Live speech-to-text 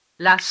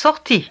La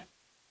sortie.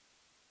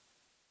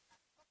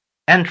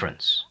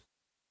 Entrance.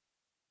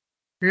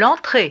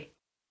 L'entrée.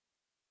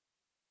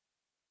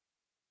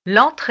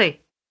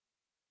 L'entrée.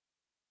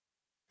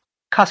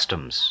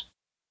 Customs.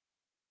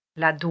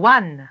 La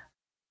douane.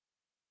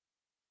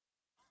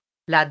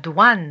 La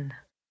douane.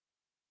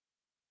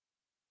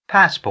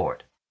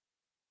 Passport.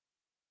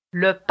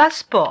 Le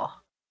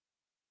passeport.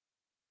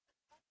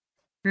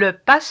 Le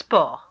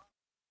passeport.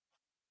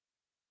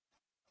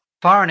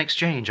 Foreign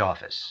Exchange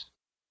Office.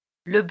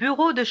 Le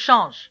bureau de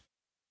change.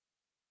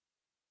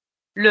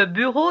 Le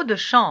bureau de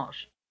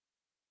change.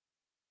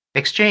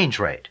 Exchange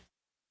rate.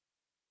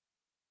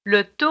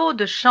 Le taux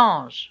de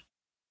change.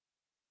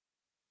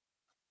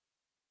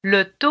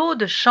 Le taux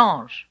de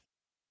change.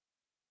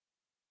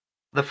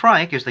 The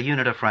franc is the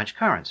unit of French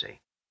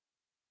currency.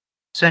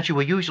 Since you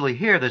will usually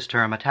hear this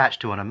term attached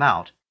to an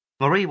amount,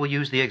 Marie will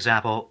use the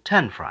example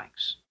 10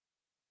 francs.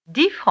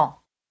 10 francs.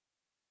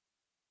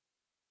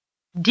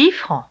 10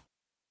 francs.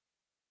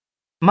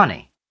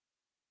 Money.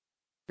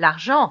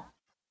 L'argent.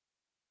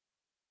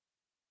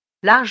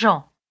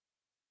 L'argent.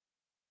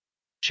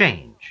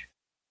 Change.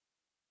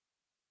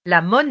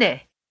 La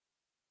monnaie.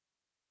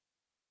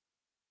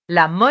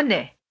 La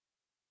monnaie.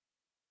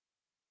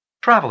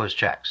 Traveler's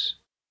checks.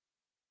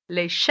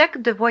 Les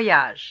chèques de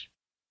voyage.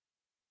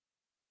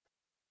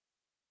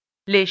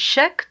 Les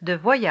chèques de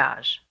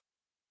voyage.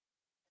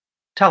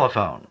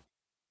 Telephone.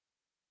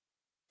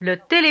 Le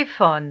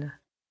téléphone.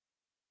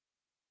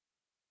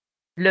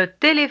 Le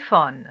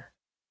téléphone.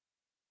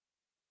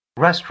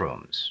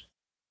 Restrooms.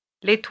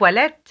 Les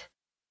toilettes.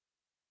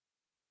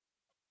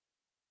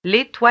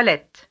 Les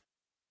toilettes.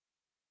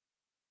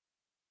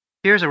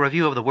 Here's a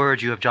review of the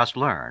words you have just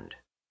learned.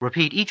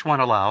 Repeat each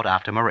one aloud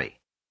after Marie.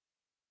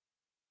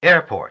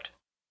 Airport.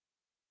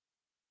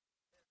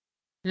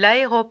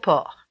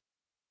 L'aéroport.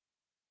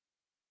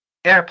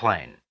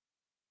 Airplane.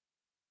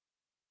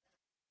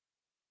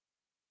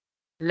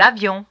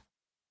 L'avion.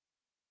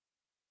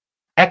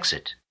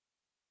 Exit.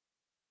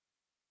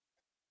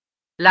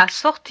 La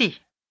sortie.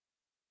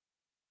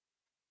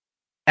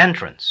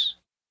 Entrance.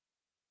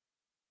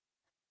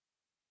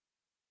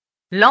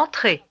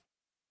 L'entrée.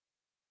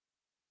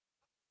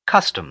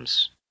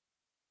 Customs.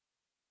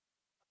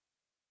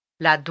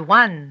 La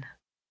douane.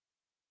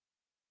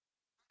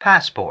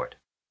 Passport.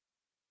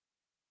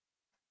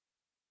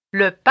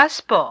 Le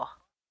passeport.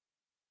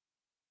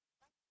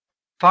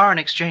 Foreign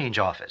Exchange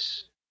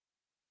Office.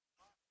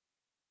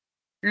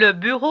 Le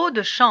bureau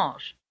de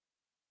change.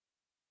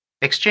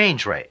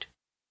 Exchange rate.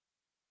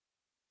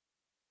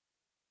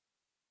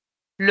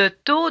 Le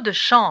taux de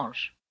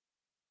change.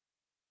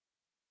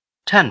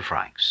 10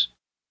 francs.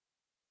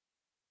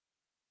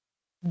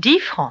 10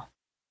 francs.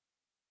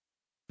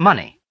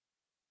 Money.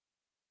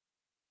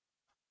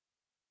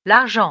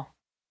 L'argent.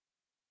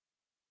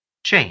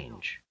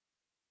 Change.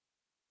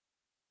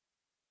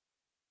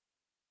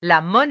 La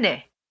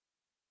monnaie.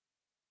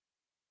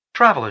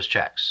 Traveler's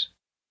checks.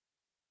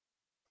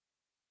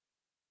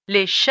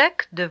 Les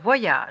chèques de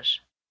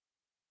voyage.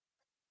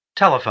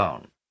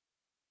 Telephone.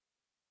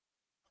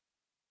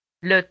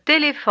 Le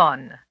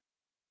téléphone.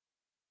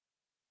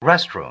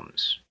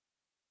 Restrooms.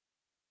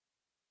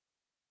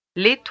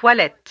 Les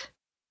toilettes.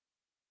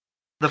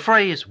 The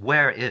phrase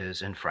where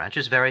is in French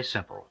is very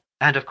simple,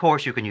 and of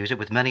course you can use it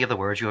with many of the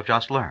words you have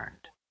just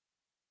learned.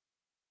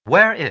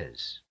 Where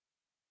is?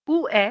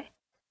 Où est?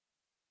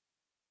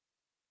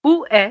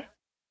 Où est?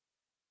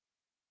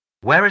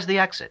 Where is the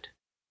exit?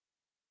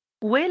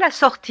 Où est la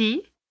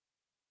sortie?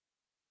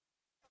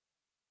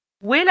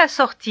 Où est la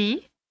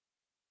sortie?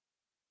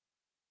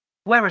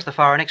 Where is the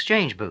foreign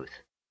exchange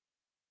booth?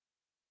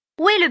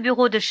 Où est le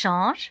bureau de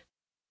change?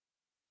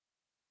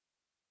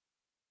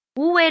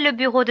 Où est le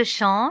bureau de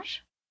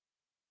change?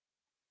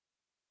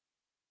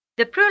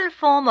 The plural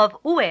form of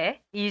où est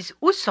is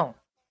où sont.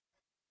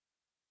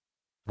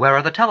 Where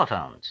are the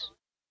telephones?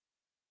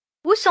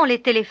 Où sont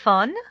les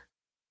téléphones?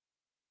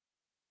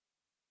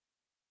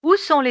 Où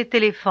sont les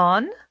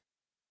téléphones?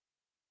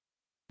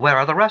 Where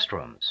are the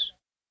restrooms?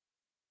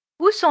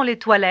 Où sont les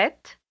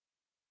toilettes?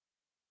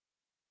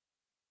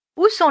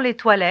 Où sont les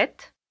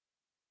toilettes?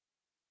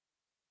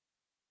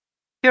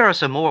 Here are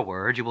some more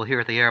words you will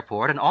hear at the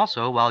airport and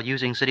also while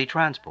using city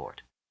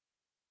transport.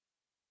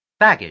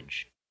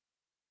 Baggage.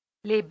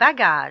 Les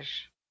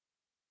bagages.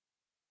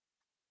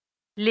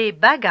 Les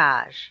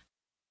bagages.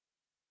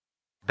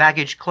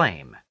 Baggage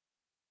claim.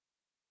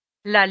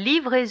 La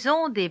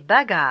livraison des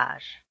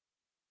bagages.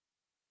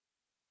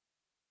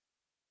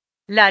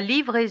 La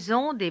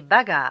livraison des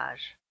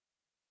bagages.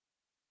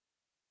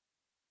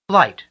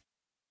 Flight.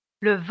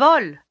 Le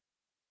vol.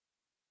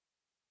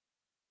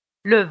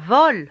 Le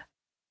vol.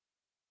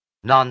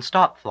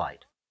 Non-stop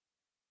flight.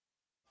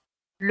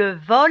 Le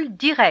vol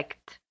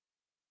direct.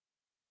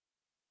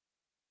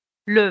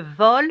 Le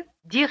vol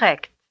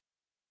direct.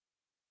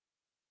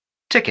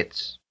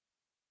 Tickets.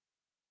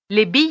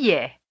 Les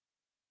billets.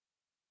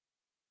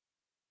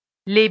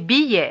 Les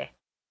billets.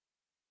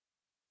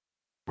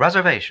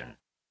 Reservation.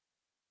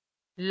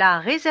 La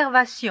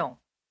réservation.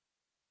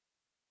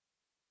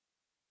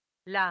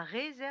 La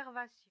réservation.